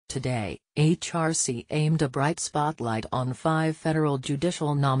Today, HRC aimed a bright spotlight on 5 federal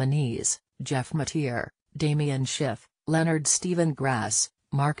judicial nominees: Jeff Mateer, Damian Schiff, Leonard Stephen Grass,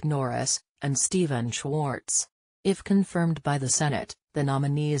 Mark Norris, and Stephen Schwartz. If confirmed by the Senate, the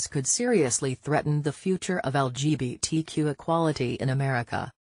nominees could seriously threaten the future of LGBTQ equality in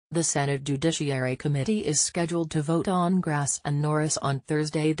America. The Senate Judiciary Committee is scheduled to vote on Grass and Norris on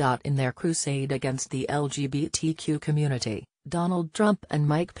Thursday. In their crusade against the LGBTQ community, Donald Trump and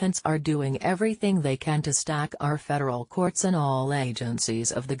Mike Pence are doing everything they can to stack our federal courts and all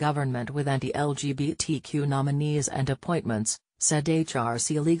agencies of the government with anti-LGBTQ nominees and appointments, said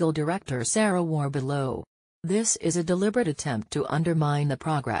HRC Legal Director Sarah Warbelow. This is a deliberate attempt to undermine the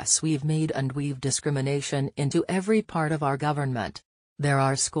progress we've made and weave discrimination into every part of our government. There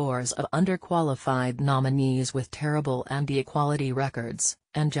are scores of underqualified nominees with terrible anti-equality records,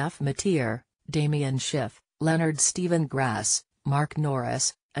 and Jeff Mateer, Damian Schiff, Leonard Stephen Grass, Mark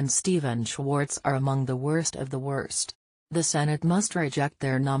Norris, and Stephen Schwartz are among the worst of the worst. The Senate must reject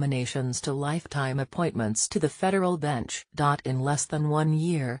their nominations to lifetime appointments to the federal bench. In less than 1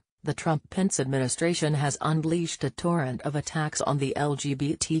 year, the Trump-Pence administration has unleashed a torrent of attacks on the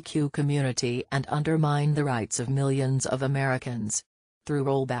LGBTQ community and undermined the rights of millions of Americans. Through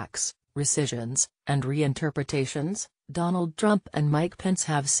rollbacks, rescissions, and reinterpretations, Donald Trump and Mike Pence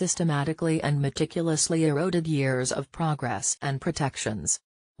have systematically and meticulously eroded years of progress and protections.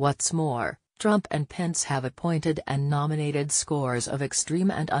 What's more, Trump and Pence have appointed and nominated scores of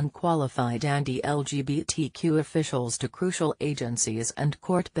extreme and unqualified anti-LGBTQ officials to crucial agencies and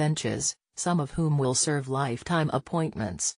court benches, some of whom will serve lifetime appointments.